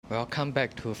Welcome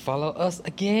back to Follow Us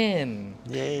Again.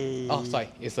 Yay! Oh, sorry,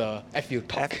 it's a FU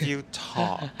Talk. FU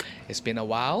Talk. It's been a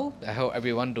while. I hope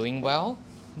everyone doing well.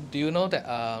 Do you know that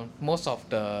most of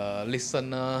the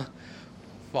listener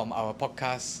from our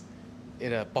podcast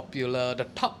in a popular, the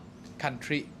top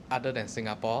country other than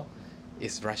Singapore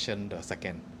is Russian the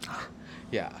second.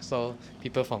 Yeah, so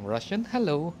people from Russian,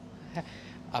 hello.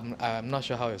 I'm not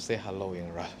sure how you say hello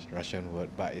in Russian word,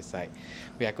 but it's like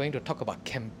we are going to talk about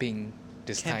camping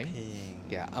this time. Camping.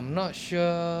 Yeah, I'm not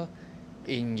sure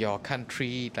in your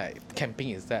country like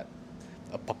camping is that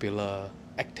a popular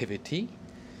activity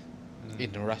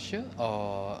in Russia,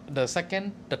 or the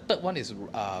third one is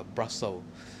Brussels.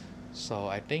 So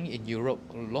I think in Europe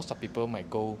lots of people might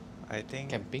go I think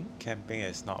camping.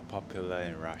 is not popular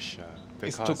in Russia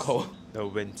It's because too cold. the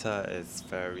winter is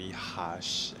very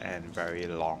harsh and very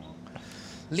long.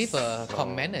 Leave a So-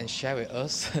 comment and share with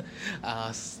us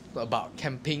about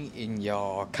camping in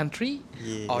your country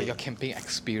or Yeah. your camping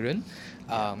experience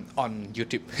on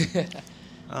YouTube.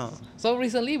 Oh, So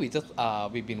recently we've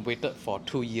been waited for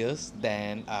 2 years.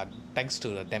 Then thanks to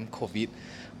the damn COVID,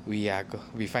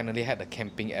 we finally had a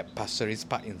camping at Pasir Ris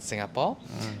Park in Singapore.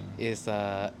 It's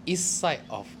east side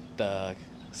of the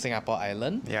Singapore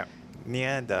island, yeah.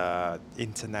 Near the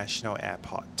international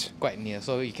airport. quite near.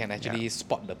 So you can actually Yeah.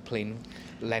 spot the plane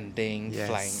landing,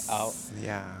 flying out.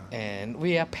 Yeah. And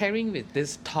we are pairing with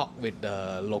this talk with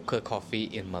the local coffee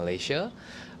in Malaysia.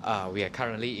 We are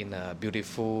currently in a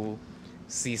beautiful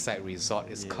seaside resort.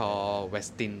 It's Yeah. called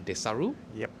Westin Desaru.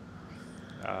 Yep.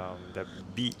 The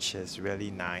beach is really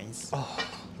nice. Oh,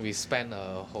 we spent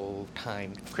a whole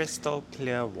time. Crystal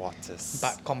clear waters.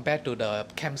 But compared to the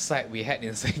campsite we had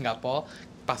in Singapore,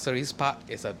 Pasir Ris Park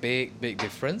is a big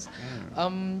difference.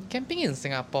 Camping in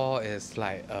Singapore is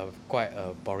like quite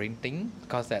a boring thing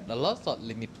because that a lot of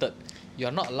limited.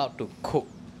 You're not allowed to cook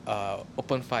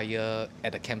open fire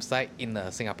at the campsite in the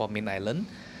Singapore main island.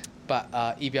 But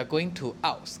if you're going to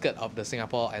outskirt of the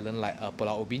Singapore island like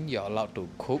Pulau Ubin, you're allowed to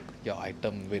cook your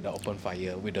item with the open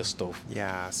fire with the stove.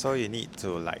 Yeah, so you need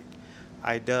to like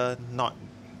either not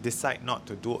decide not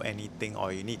to do anything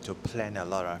or you need to plan a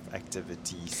lot of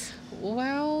activities.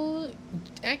 Well,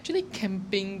 actually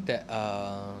camping that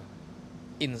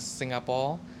in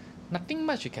Singapore, nothing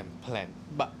much you can plan.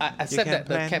 But You except can that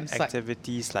the plan campsite.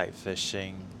 activities like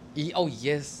fishing, Oh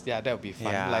yes, yeah, that would be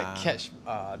fun. Like Yeah. catch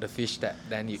the fish that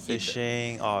then you eat.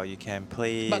 fishing, or you can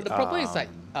play. But the problem is like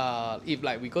if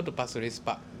like we go to Pasir Ris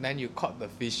Park, then you caught the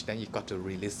fish, then you got to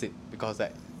release it because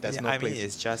that there's yeah, no I place. mean,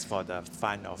 it's just for the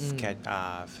fun of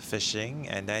fishing,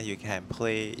 and then you can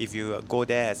play. If you go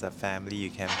there as a family, you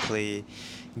can play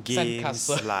games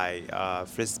Sandcastle. like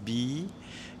frisbee.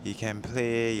 You can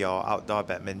play your outdoor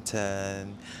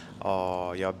badminton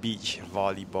or your beach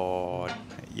volleyball.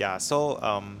 Yeah, so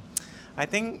I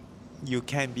think you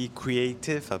can be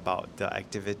creative about the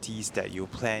activities that you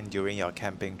plan during your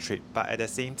camping trip, but at the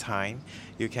same time,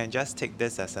 you can just take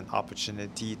this as an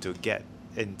opportunity to get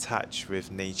in touch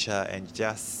with nature and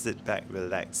just sit back,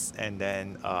 relax, and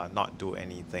then not do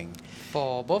anything.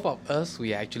 For both of us,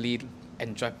 we actually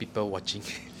enjoy people watching.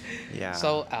 Yeah.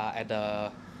 So at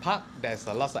the park, there's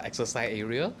a lot of exercise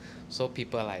area. So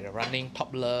people are like running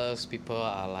topless. People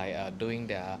are like doing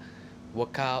their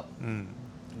workout.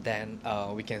 Then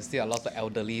we can see a lot of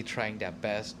elderly trying their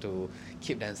best to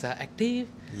keep themselves active.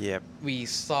 Yep. We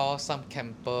saw some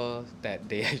camper that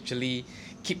they actually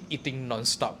keep eating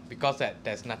non-stop because that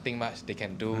there's nothing much they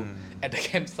can do at the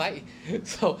campsite.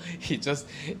 So he just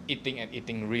eating and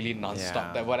eating really non-stop.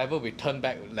 Yeah. That whatever we turn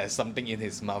back, there's something in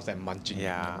his mouth and munching.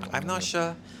 Yeah, I'm not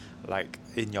sure, like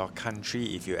in your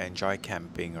country, if you enjoy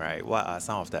camping, right? What are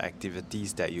some of the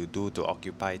activities that you do to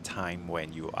occupy time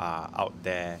when you are out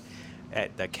there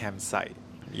at the campsite?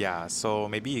 Yeah, so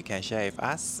maybe you can share with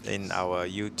us in our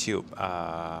YouTube,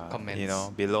 Comments.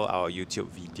 below our YouTube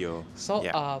video. So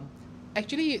yeah.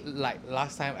 actually like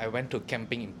last time I went to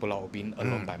camping in Pulau Ubin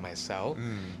alone by myself.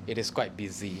 It is quite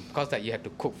busy because that you have to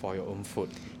cook for your own food.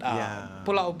 Yeah.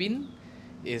 Pulau Ubin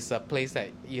is a place that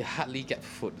you hardly get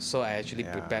food. So I actually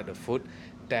Yeah. prepare the food.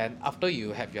 Then after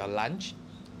you have your lunch,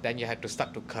 then you have to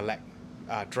start to collect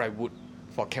dry wood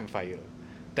for campfire.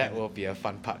 That will be a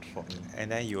fun part for me. And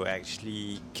then you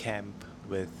actually camp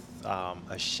with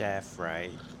a chef,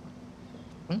 right?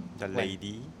 The When?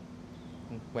 lady?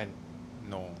 When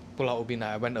No. Pulau Ubin,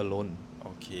 I went alone.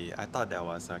 Okay, I thought there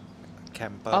was a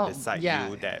camper Oh, beside yeah.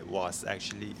 you that was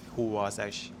actually who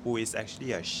is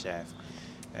actually a chef,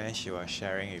 and she was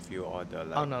sharing with you all the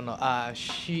like. Oh no.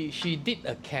 She did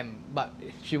a camp, but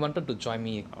she wanted to join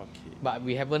me. Okay. But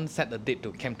we haven't set a date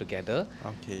to camp together.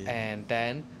 Okay. And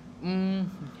then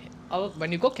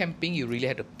when you go camping, you really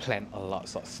have to plan a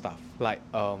lot of stuff, like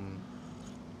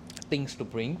things to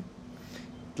bring.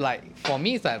 Like for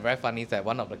me, it's like very funny. It's like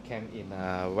one of the camp in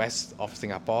west of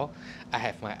Singapore. I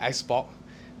have my ice box.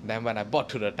 Then when I bought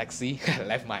to the taxi, I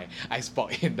left my ice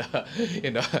box in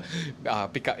the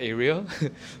pickup area.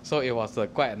 So it was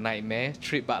quite a nightmare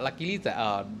trip. But luckily,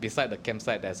 that beside the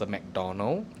campsite there's a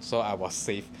McDonald's, so I was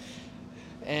safe.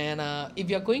 And if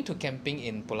you're going to camping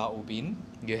in Pulau Ubin,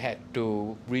 you had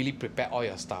to really prepare all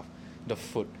your stuff, the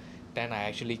food. Then I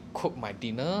actually cook my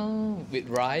dinner with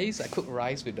rice. I cook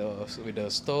rice with the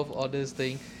stove, all this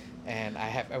thing, and I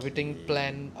have everything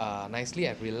planned nicely.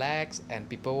 I relax and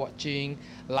people watching,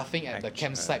 laughing at the Actually.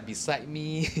 campsite beside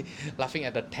me, laughing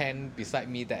at the tent beside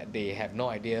me that they have no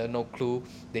idea, no clue.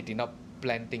 They did not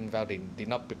plan things well. They did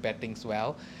not prepare things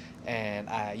well, and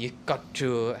you got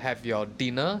to have your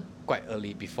dinner quite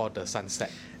early before the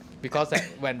sunset, because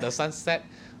when the sunset,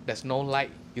 there's no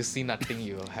light, you see nothing,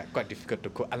 you have quite difficult to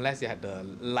cook unless you had the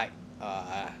light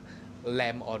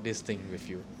lamp or this thing with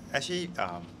you. Actually,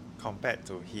 compared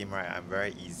to him, right, I'm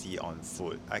very easy on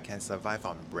food. I can survive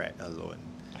on bread alone.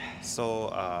 So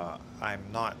I'm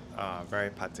not very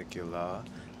particular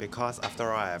because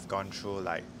after all, I have gone through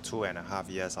like 2.5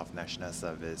 years of national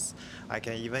service. I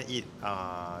can even eat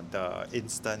the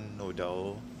instant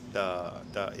noodle,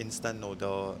 the instant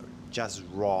noodle just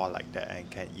raw like that and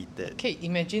can eat it. Okay,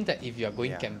 imagine that if you're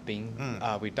going Yeah. camping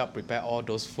Mm. without prepare all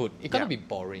those food, it's gonna Yeah. be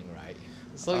boring, right?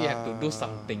 So you have to do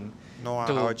something. No,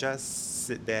 to- I'll just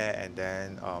sit there and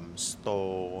then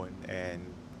stone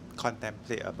and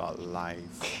contemplate about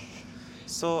life.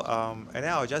 So and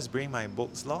then I'll just bring my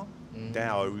books lor. Then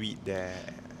I'll read there.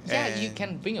 Yeah, you And-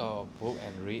 can bring your book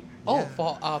and read. Oh, Yeah.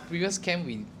 for our previous camp,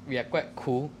 we are quite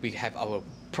cool. We have our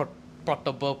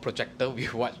portable projector. We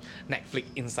watch Netflix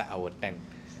inside our tent.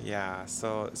 Yeah,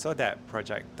 so that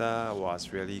projector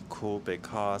was really cool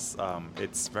because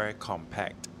it's very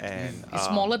compact and It's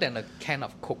smaller than a can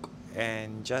of Coke.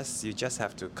 and you just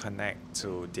have to connect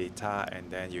to data and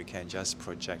then you can just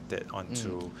project it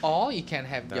onto Or you can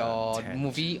have the your tent.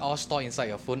 movie all stored inside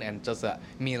your phone and just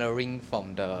mirroring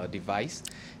from the device.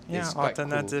 Yeah, It's quite cool.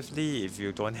 alternatively, if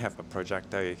you don't have a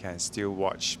projector, you can still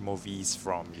watch movies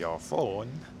from your phone.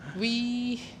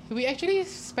 We actually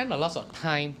spend a lot of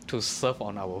time to surf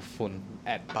on our phone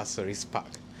at Pasir Ris Park.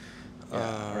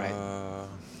 Yeah, right.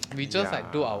 We just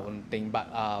like do our own thing, but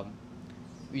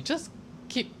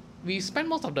we spend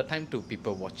most of the time to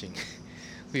people watching.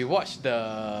 We watch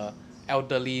the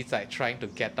elderly like trying to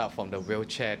get up from the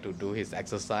wheelchair to do his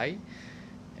exercise,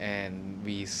 and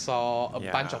we saw a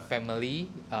bunch Yeah. of family.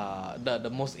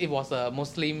 It was a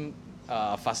Muslim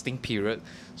fasting period,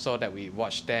 so that we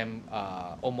watched them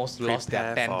almost lost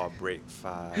their Prepare tent. for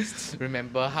breakfast.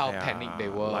 Remember how Yeah, panicked they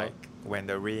were. Like when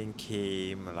the rain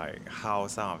came, like how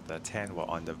some of the tent were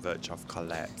on the verge of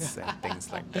collapse and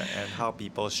things like that, and how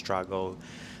people struggle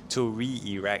to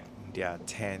re-erect their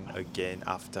tent again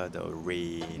after the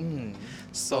rain.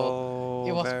 So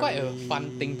it was quite a fun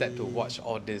very- thing that to watch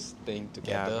all this thing Yeah,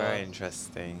 together. very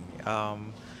interesting.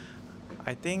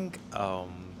 I think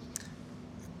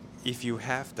if you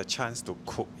have the chance to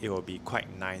cook, it will be quite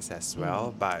nice as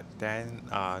well. But then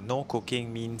no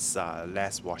cooking means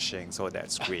less washing, so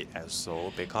that's great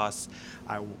also because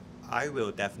I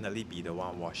will definitely be the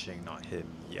one washing, not him.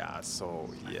 Yeah, so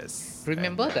yes.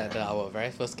 Remember And, that our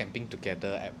very first camping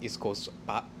together at East Coast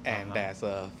Park, and Uh-huh. there's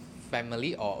a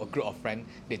family or a group of friends,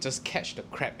 they just catch the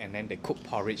crab and then they cook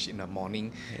porridge in the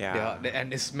morning. Yeah.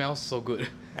 And it smells so good.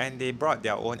 And they brought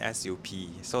their own SUP.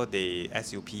 So they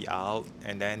SUP out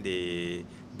and then they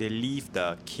leave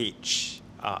the cage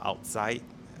outside,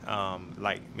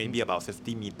 like maybe about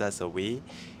 50 meters away.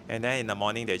 And then in the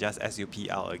morning they just SUP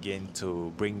out again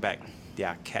to bring back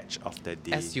their catch of the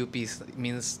day. SUP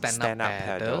means stand Stand up up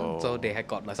paddle. paddle. So they had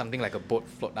got like something like a boat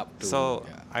float up to. So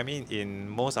yeah. I mean, in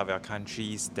most of your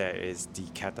countries, there is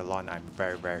Decathlon. I'm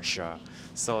very very sure.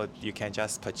 So you can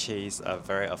just purchase a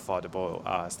very affordable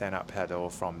stand-up paddle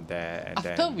from there. And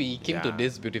After then, we came to yeah.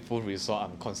 this beautiful resort,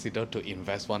 I'm considered to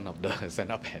invest one of the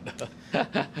stand-up paddle.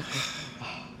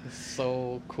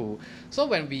 So cool. So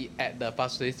when we at the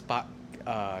Pasir Ris Park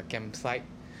campsite,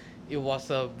 it was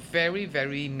a very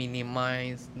very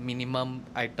minimum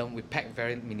item. We packed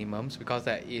very minimums because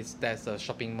there's a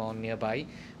shopping mall nearby.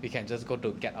 We can just go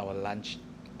to get our lunch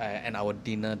and our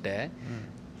dinner there.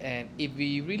 And if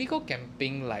we really go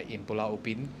camping like in Pulau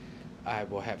Ubin, I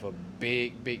will have a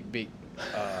big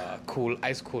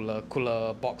ice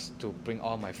cooler box to bring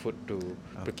all my food to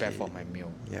prepare for Okay. my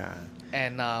meal. Yeah.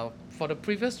 And for the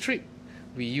previous trip,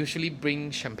 we usually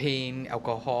bring champagne,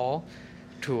 alcohol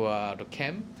to the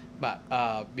camp.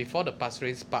 But before the Pasir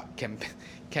Ris Park camp,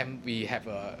 we had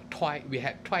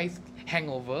twice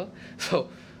hangover, so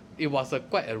it was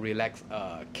quite a relaxed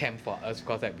camp for us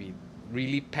because that we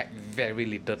really packed very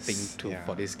little thing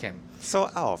for this camp. So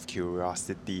out of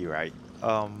curiosity, right?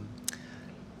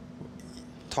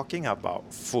 Talking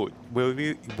about food,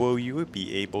 will you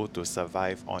be able to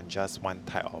survive on just one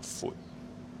type of food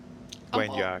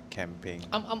when you are camping?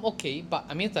 I'm okay, but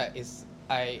I mean that is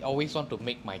I always want to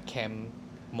make my camp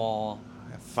more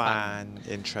Fun,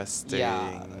 interesting,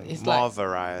 it's more like-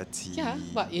 variety. yeah.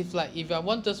 But if I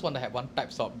just want to have one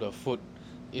types of the food,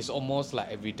 it's almost like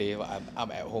every day I'm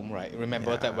at home, right?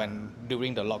 Remember that Yeah. when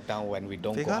during the lockdown when we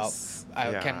don't Because- go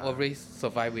out, I can yeah. always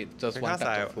survive with just one Because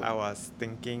type of food. I was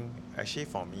thinking, actually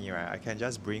for me, right, I can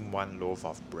just bring one loaf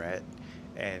of bread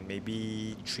and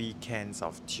maybe 3 cans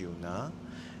of tuna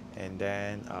and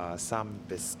then some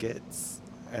biscuits,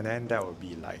 and then that would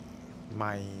be like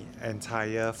my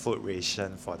entire food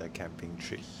ration for the camping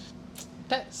trip.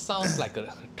 That sounds like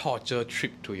a torture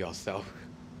trip to yourself.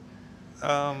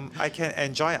 I can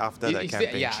enjoy after the You still-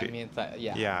 camping yeah, trip. I mean, that,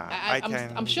 yeah. Yeah,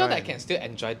 I'm sure that I enjoy can still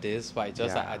enjoy this, but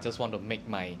just like, I Yeah. just want to make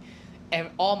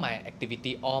all my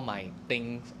activity, all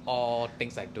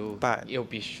things I do, But-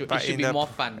 it should in be the more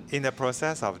pr- fun. In the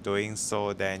process of doing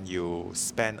so, then you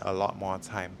spend a lot more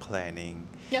time planning,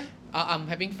 Yeah, I'm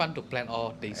having fun to plan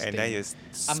all these and things. then you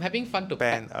I'm having fun to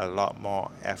spend a lot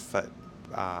more effort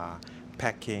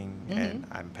packing and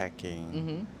Mhm.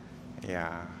 unpacking.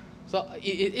 Yeah. So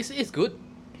it's good.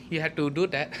 You have to do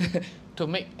that to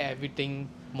make everything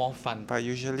more fun. But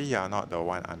usually you're not the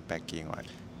one unpacking, right?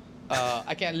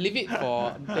 I can leave it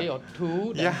for a day or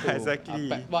two. Then Yeah, to exactly.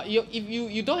 Unpack. But if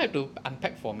you don't have to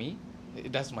unpack for me,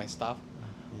 that's my stuff.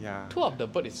 Yeah. Two of the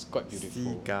bird is quite beautiful.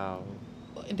 Seagull.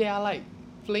 They are like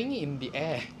flying in the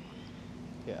air.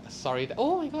 Yeah, sorry.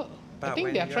 Oh my god. I But think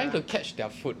when they are you trying are- to catch their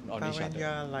food on But each when other.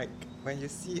 you're like, when you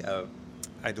see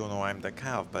I don't know, I'm the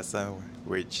kind of person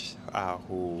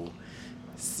who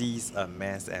sees a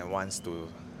mess and wants to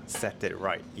set it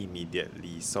right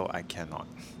immediately, so I cannot.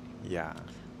 Yeah.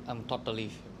 I'm totally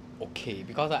okay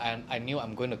because I knew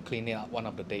I'm going to clean it up one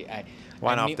of the day.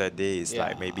 One I of knew- the days,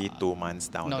 like yeah. maybe 2 months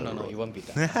down No, the no, road. no, it won't be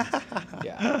that.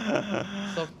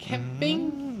 Yeah. So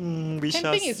camping. We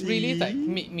shall Camping is really like see.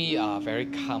 make me very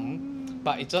calm,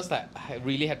 but it's just that I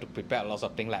really have to prepare a lot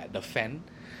of things like the fan.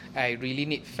 I really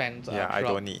need fans. Yeah, I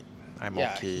throughout- don't need. I'm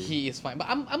Yeah, okay. he is fine, but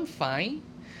I'm fine.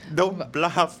 Don't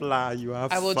bluff lah, you are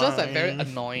I was just like very fine.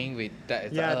 annoying with that.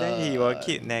 It's Yeah, like, then he will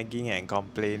keep nagging and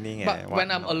complaining But and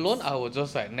when I'm whatnot. alone, I will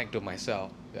just like nag to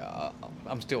myself. Yeah,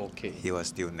 I'm still okay. He will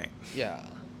still nag. Yeah,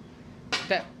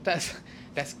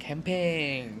 that's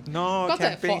camping. No, Because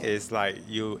that camping for- is like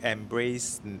you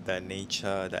embrace the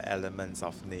nature, the elements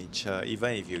of nature.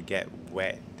 Even if you get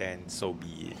wet, then so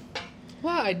be it.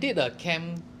 Well, I did a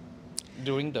camp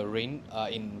during the rain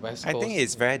in West I Coast. think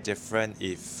it's very different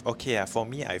if for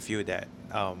me I feel that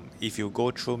if you go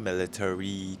through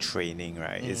military training,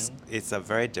 right, it's a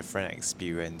very different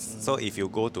experience. So if you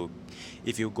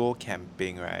go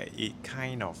camping, right, it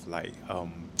kind of like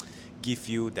give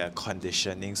you the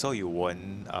conditioning, so you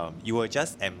won't you will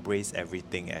just embrace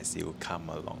everything as you come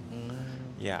along.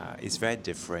 Yeah, it's very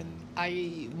different.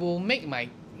 I will make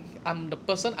I'm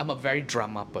a very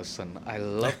drama person. I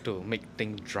love to make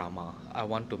things drama. I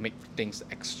want to make things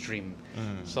extreme.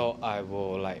 So I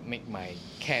will like make my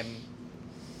camp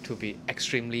to be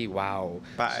extremely wow.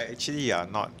 But actually, you're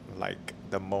not like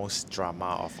the most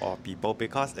drama of all people,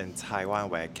 because in Taiwan,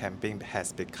 where camping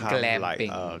has become like Glamping.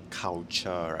 a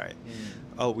culture, right?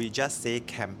 Oh, we just say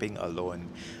camping alone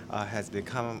has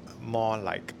become more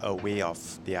like a way of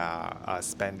their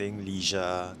spending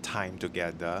leisure time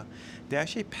together. They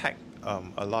actually pack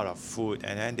a lot of food,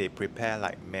 and then they prepare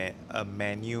like a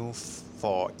menu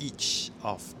for each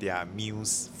of their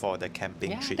meals for the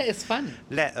camping Yeah, trip. that is fun.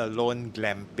 Let alone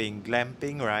glamping.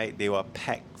 Glamping, right? They will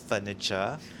pack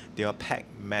furniture, they will pack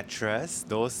mattress,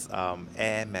 those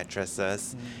air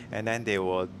mattresses, and then they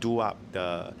will do up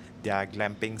their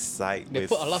glamping site They with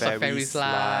put a lot of fairy fairy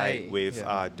slide. with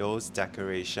Yeah. those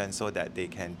decorations, so that they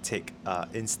can take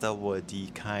Insta-worthy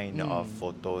kind of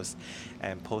photos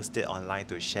and post it online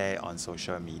to share on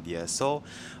social media. So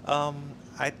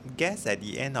I guess at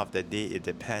the end of the day, it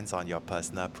depends on your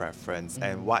personal preference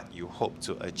and what you hope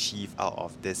to achieve out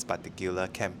of this particular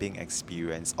camping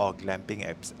experience or glamping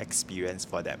experience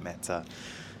for that matter.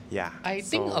 Yeah. I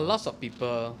think so- a lot of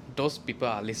people, those people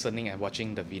are listening and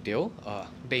watching the video,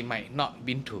 they might not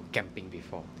been to camping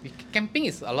before. Camping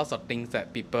is a lot of things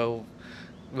that people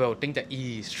will think that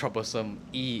is troublesome,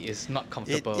 is not It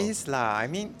comfortable. is lah. I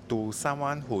mean, to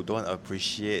someone who don't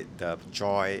appreciate the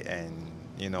joy and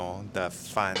the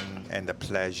fun and the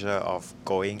pleasure of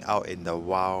going out in the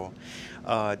wild,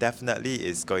 definitely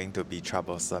is going to be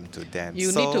troublesome to them. You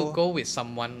need to So go with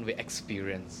someone with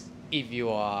experience. If you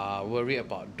are worried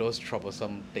about those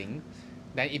troublesome things,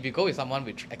 then if you go with someone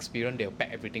with experience, they'll pack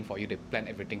everything for you, they plan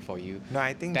everything for you. no,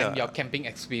 I think Then your camping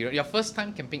experience, your first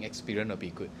time camping experience will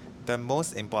be good. the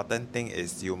most important thing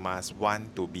is you must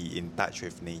want to be in touch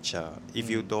with nature. If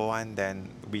you don't want, then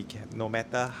we can, no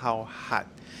matter how hard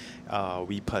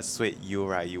we persuade you,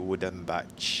 right, you wouldn't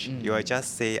budge. You will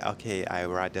just say, okay, I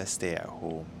rather stay at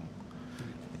home.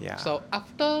 Yeah. So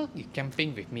after you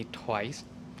camping with me twice,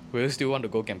 will you still want to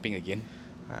go camping again?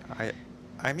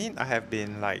 I mean, I have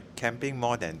been like camping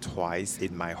more than twice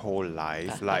in my whole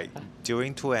life. Like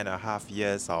during 2.5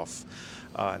 years of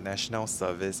national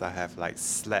service, I have like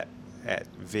slept at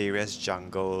various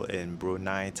jungle in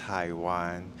Brunei,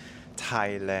 Taiwan,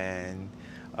 Thailand,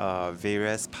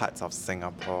 various parts of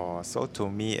Singapore. So to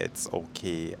me, it's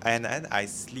okay. And I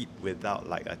sleep without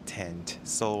like a tent.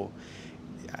 So,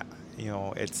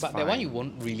 it's But fine. that one you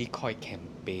won't really call it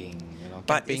camping.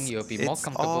 But Camping you'll be more it's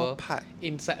all comfortable part.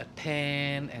 inside a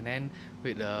tent and then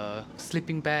with a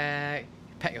sleeping bag,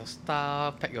 pack your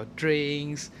stuff, pack your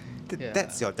drinks. Yeah.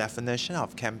 That's your definition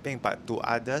of camping, but to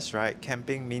others, right,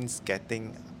 camping means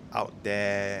getting out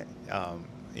there,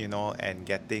 and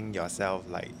getting yourself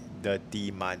like dirty,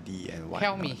 muddy, and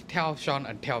whatnot. Tell Sean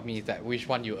and tell me that which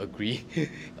one you agree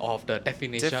of the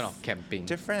definition of camping.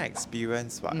 Different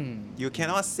experience, what? Mm. You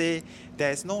cannot say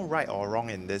there's no right or wrong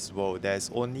in this world.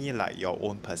 There's only like your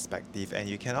own perspective, and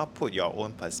you cannot put your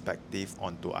own perspective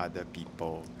onto other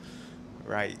people,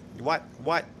 right? What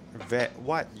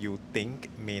you think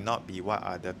may not be what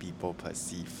other people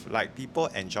perceive. Like people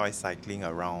enjoy cycling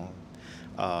around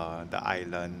the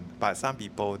island, but some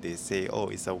people they say, oh,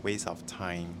 it's a waste of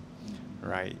time,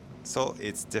 right? So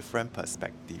it's different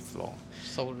perspective, lor.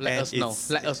 So let us know.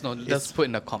 it's- Just put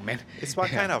in the comment. It's what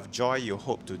kind of joy you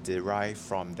hope to derive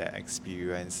from that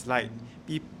experience. Like,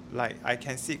 like I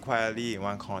can sit quietly in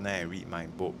one corner and read my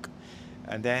book,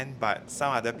 and then but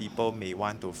some other people may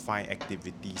want to find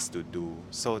activities to do.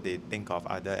 So they think of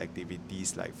other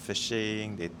activities like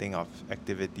fishing. They think of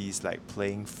activities like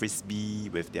playing frisbee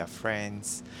with their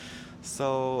friends.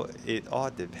 So it all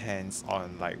depends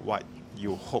on like what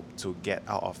you hope to get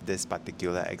out of this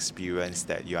particular experience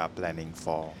that you are planning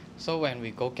for. So when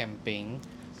we go camping,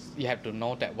 you have to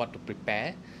know that what to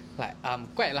prepare. Like I'm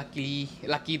quite lucky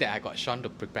that I got Sean to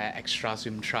prepare extra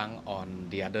swim trunk on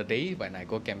the other day when I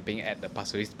go camping at the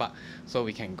Pasir Ris Park, so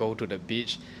we can go to the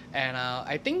beach. And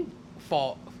I think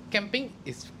for camping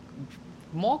is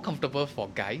more comfortable for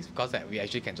guys because that we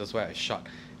actually can just wear a short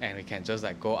and we can just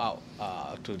like go out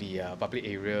to the public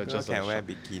area. You Just can a wear short.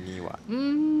 bikini, what?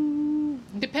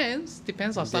 Depends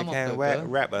on They some of can the girl.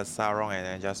 wrap a sarong and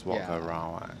then just walk Yeah.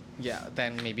 around. What? Yeah,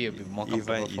 then maybe it'll be more Even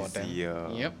comfortable for easier.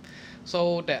 them. Yep.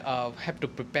 So that have to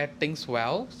prepare things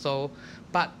well. So,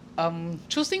 but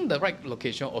choosing the right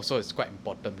location also is quite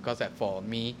important because that for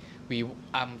me,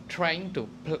 I'm trying to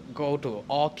go to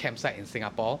all campsite in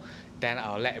Singapore. Then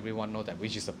I'll let everyone know that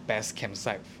which is the best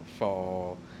campsite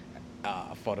for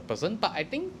the person. But I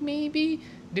think maybe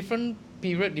different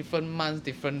period, different months,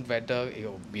 different weather, it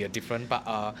will be a different. But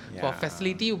for Yeah.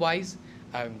 facility wise,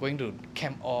 I'm going to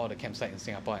camp all the campsite in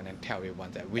Singapore and then tell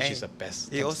everyone that which And is the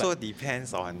best. It also campsite.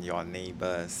 depends on your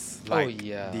neighbors. Oh, Like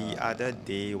yeah. the other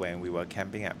day when we were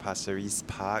camping at Pasir Ris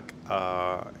Park,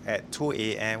 at 2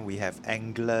 a.m. we have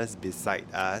anglers beside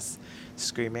us,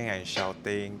 screaming and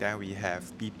shouting. Then we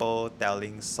have people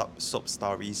telling soap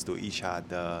stories to each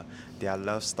other, their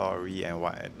love story and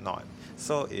whatnot.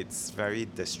 So it's very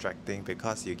distracting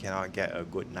because you cannot get a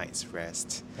good night's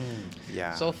rest.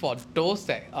 Yeah. So for those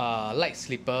that light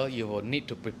sleeper, you will need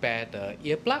to prepare the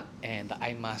earplug and the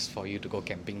eye mask for you to go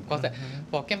camping. Because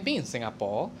for camping in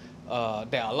Singapore,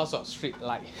 there are lots of street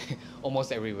light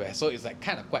almost everywhere. So it's like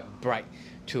kind of quite bright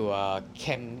to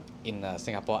camp in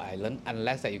Singapore Island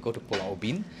unless that you go to Pulau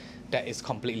Ubin, that is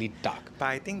completely dark. But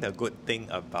I think the good thing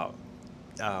about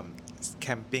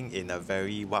camping in a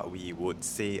very, what we would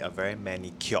say, a very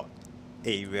manicured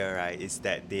area, right, is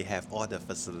that they have all the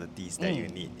facilities that you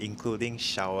need, including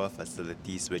shower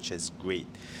facilities, which is great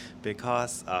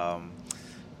because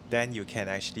then you can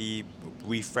actually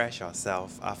refresh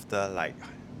yourself after like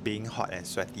being hot and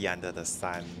sweaty under the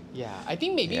sun. Yeah, I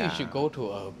think maybe we Yeah. should go to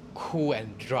a cool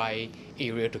and dry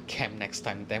area to camp next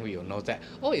time. Then we will know that,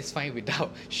 oh, it's fine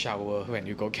without shower when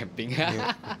you go camping.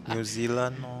 New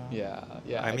Zealand, no? Yeah.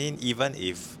 I mean, even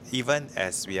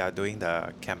as we are doing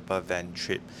the camper van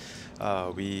trip,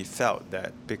 we felt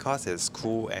that because it's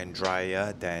cool and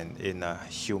drier than in a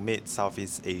humid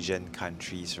Southeast Asian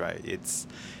countries, right?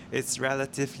 It's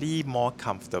relatively more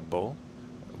comfortable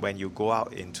when you go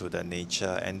out into the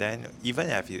nature, and then even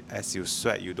if you, as you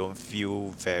sweat, you don't feel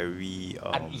very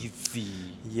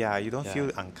Uneasy. yeah, you don't Yeah.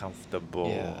 feel uncomfortable.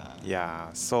 Yeah.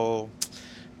 Yeah, so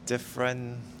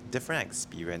different different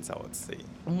experience, I would say.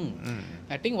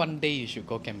 I think one day you should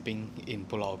go camping in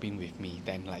Pulau Ubin with me.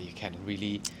 Then like you can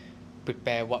really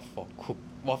prepare what for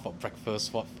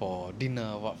breakfast, what for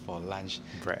dinner, what for lunch.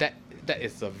 Bread. That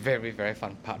is a very very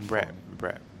fun part. Bread.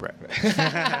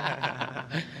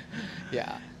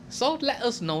 Yeah. So let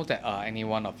us know that any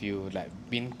one of you like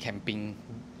been camping,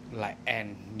 like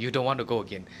and you don't want to go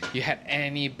again. You had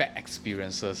any bad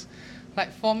experiences?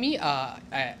 Like for me,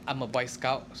 I'm a Boy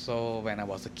Scout. So when I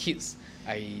was a kid,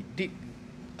 I did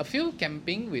a few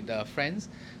camping with friends.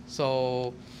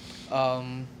 So,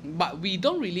 but we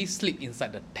don't really sleep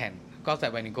inside the tent. Because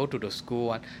like when you go to the school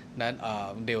one, then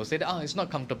they will say that, oh, it's not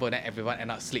comfortable. Then everyone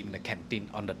end up sleep in the canteen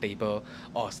on the table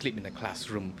or sleep in the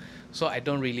classroom. So I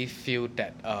don't really feel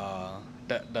that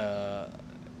the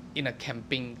in a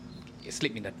camping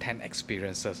sleep in the tent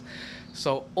experiences.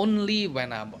 So only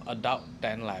when I'm adult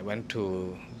then like went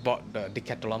to bought the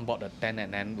Decathlon, bought the tent,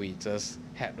 and then we just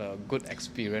had a good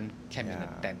experience camp in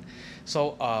Yeah. a tent.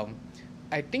 So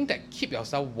I think that keep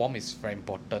yourself warm is very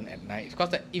important at night, because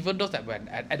that even though that when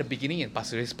at the beginning in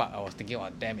Pasir Ris Park I was thinking, oh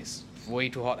damn, it's way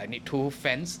too hot, I need two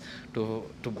fans to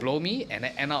blow me, and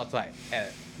then end up like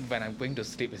when I'm going to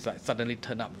sleep it's like suddenly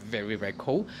turn up very very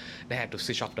cold. Then I had to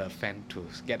switch off the fan to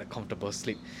get a comfortable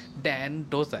sleep. Then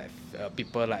those like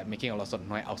people like making a lot of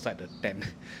noise outside the tent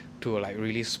to like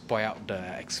really spoil out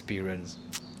the experience.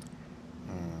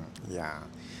 Yeah.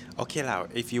 Okay lah,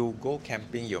 if you go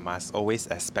camping, you must always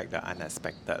expect the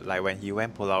unexpected. Like when he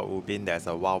went Pulau Ubin, there's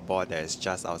a wild boar that's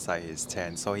just outside his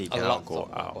tent, so he A cannot lot go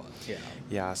of out. yeah.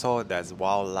 Yeah, so there's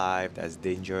wildlife, there's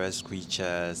dangerous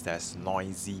creatures, there's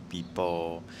noisy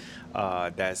people.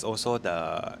 There's also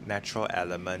the natural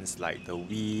elements like the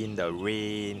wind, the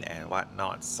rain, and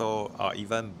whatnot. So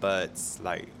even birds,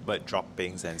 like bird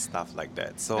droppings and stuff like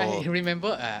that. So I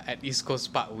remember at East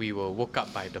Coast Park we were woke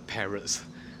up by the parrots.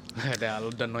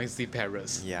 The noisy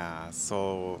parrots. yeah,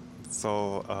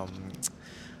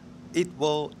 it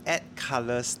will add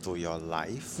colors to your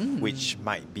life, which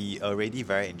might be already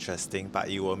very interesting, but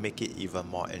it will make it even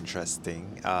more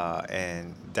interesting.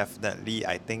 And definitely,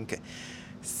 I think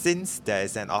since there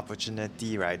is an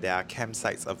opportunity, right, there are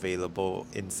campsites available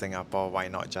in Singapore, why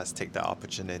not just take the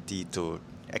opportunity to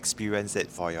experience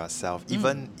it for yourself,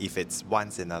 even if it's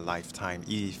once in a lifetime.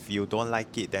 If you don't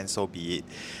like it, then so be it.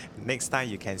 Next time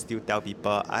you can still tell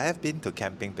people, I have been to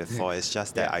camping before, it's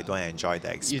just that Yeah. I don't enjoy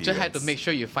the experience. You just have to make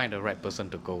sure you find the right person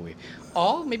to go with.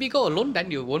 Or maybe go alone,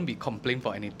 then you won't be complaining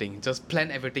for anything. Just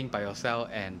plan everything by yourself,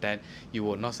 and then you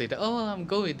will not say that, oh, I'm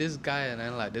going with this guy, and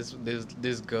then like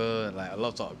this girl, and like a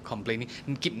lot of complaining,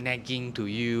 and keep nagging to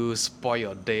you, spoil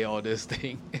your day, all this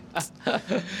thing.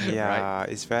 Yeah, Right?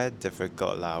 it's very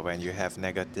difficult lah when you have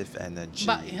negative energy.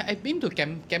 But I've been to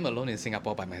camp alone in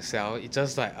Singapore by myself. It's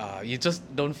just like you just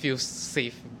don't feel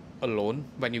safe alone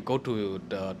when you go to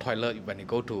the toilet, when you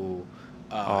go to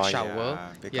shower.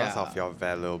 Yeah, because of your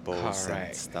valuables and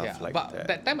Correct. stuff Yeah. like But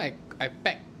that time I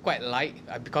packed quite light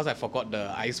because I forgot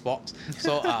the ice box.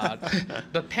 So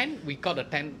the tent,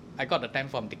 I got the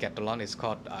tent from Decathlon. It's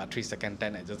called 3 second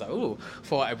tent. I just like, oh,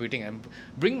 for everything, and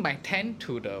bring my tent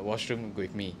to the washroom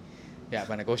with me. Yeah,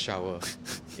 when I go shower.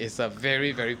 It's a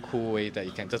very very cool way that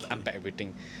you can just unpack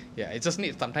everything. Yeah, it just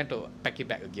needs some time to pack it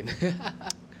back again.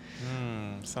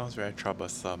 Sounds very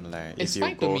troublesome leh, It's if you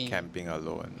fine to go me. camping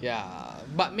alone. Yeah,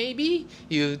 but maybe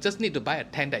you just need to buy a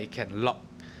tent that you can lock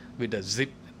with a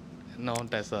zip. No,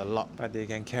 there's a lock. But they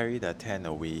can carry the tent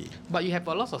away. But you have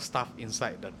a lot of stuff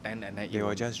inside the tent, and then They you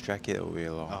will just drag it away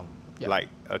lor. yeah. Like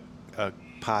a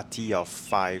party of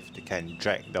 5, they can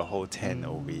drag the whole tent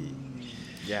away.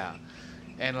 Yeah,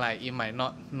 and like you might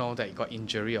not know that you got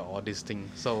injury or all these things.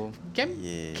 So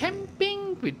Yeah.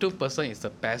 camping with 2 person is the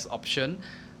best option.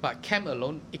 But camp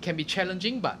alone, it can be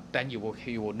challenging, but then you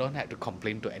will not have to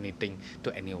complain to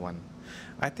anyone.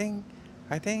 I think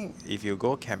if you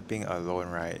go camping alone,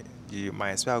 right, you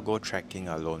might as well go trekking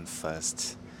alone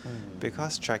first.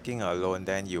 Because trekking alone,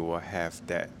 then you will have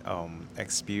that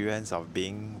experience of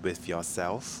being with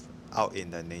yourself out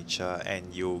in the nature, and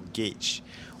you gauge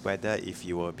whether if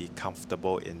you will be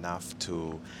comfortable enough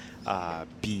to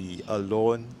be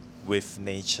alone with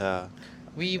nature.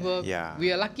 We Yeah.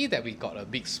 are lucky that we got a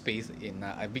big space in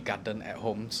a big garden at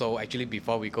home. So actually,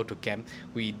 before we go to camp,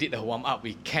 we did a warm up.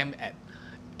 We camped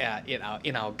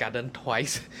in our garden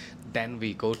twice, then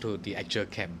we go to the actual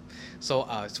camp. So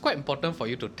it's quite important for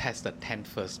you to test the tent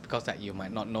first because that you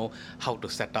might not know how to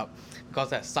set up. Because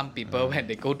that some people when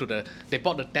they go to they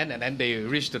bought the tent and then they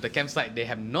reach to the campsite, they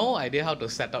have no idea how to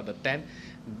set up the tent.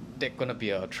 They're gonna be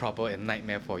a trouble and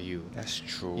nightmare for you. That's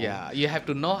true. Yeah, you have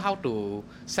to know how to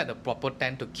set a proper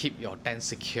tent to keep your tent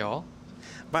secure.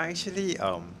 But actually,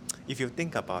 if you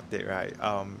think about it, right,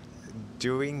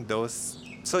 during those,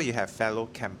 so you have fellow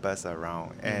campers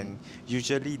around, and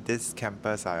usually these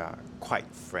campers are quite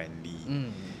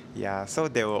friendly. Yeah, so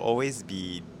there will always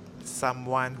be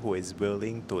someone who is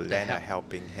willing to lend a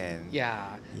help. helping hand.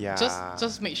 Yeah. Yeah.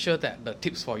 Just make sure that the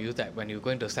tips for you that when you're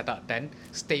going to set up tent,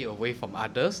 stay away from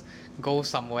others, go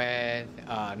somewhere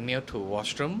near to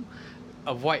washroom,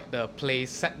 avoid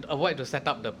avoid to set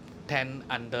up the tent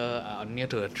under near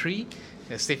to a tree.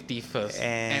 The safety first.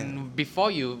 And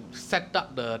before you set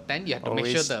up the tent, you have to make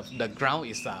sure the ground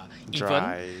is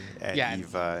Dry even. and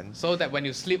even. So that when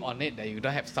you sleep on it, that you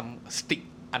don't have some stick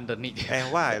underneath.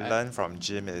 And what I learned from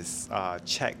Jim is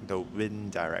check the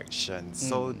wind direction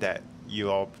so that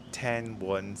your tent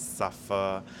won't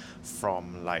suffer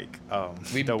from like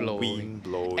Wind the blowing. wind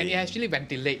blowing. And you actually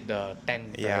ventilate the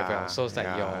tent very well, so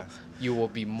that you will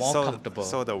be more comfortable.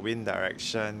 So the wind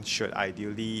direction should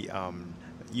ideally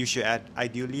you should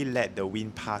ideally let the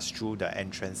wind pass through the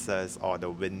entrances or the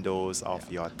windows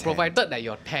of your tent. Provided that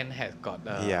your tent has got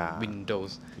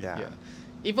windows. Yeah.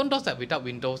 Even those that without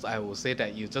windows, I will say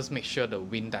that you just make sure the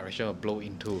wind direction will blow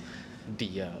into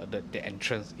the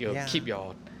entrance. You'll keep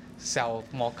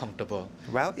yourself more comfortable.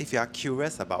 Well, if you are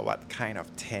curious about what kind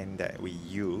of tent that we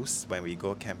use when we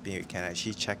go camping, you can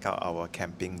actually check out our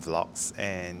camping vlogs,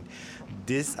 and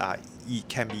these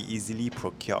can be easily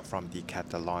procured from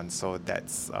Decathlon. So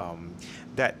that's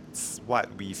what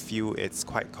we feel it's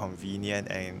quite convenient,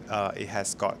 and it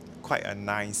has got quite a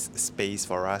nice space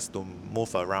for us to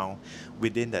move around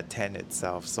within the tent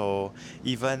itself. So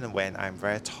even when I'm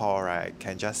very tall, right, I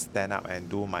can just stand up and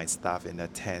do my stuff in the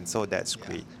tent. So that's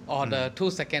great. Or the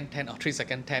 2-second tent or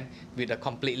 3-second tent with a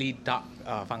completely dark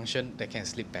function that can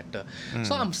sleep better.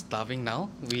 So I'm starving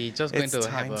now. We're just going to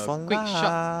have a quick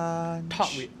short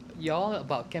talk with y'all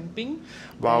about camping.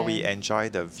 While we enjoy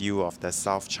the view of the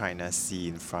South China Sea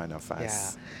in front of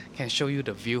us. Yeah, can show you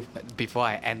the view before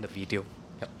I end the video.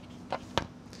 Yep.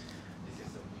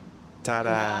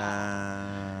 Ta-da!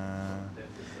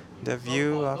 The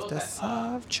view of the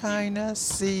South China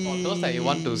Sea. For those that you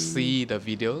want to see the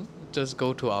video, just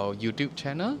go to our YouTube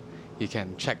channel. You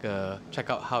can check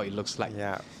out how it looks like.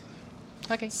 Yeah.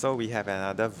 Okay. So we have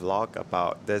another vlog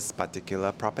about this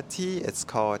particular property. It's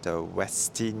called the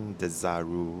Westin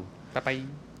Desaru. Bye bye.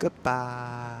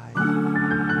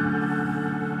 Goodbye.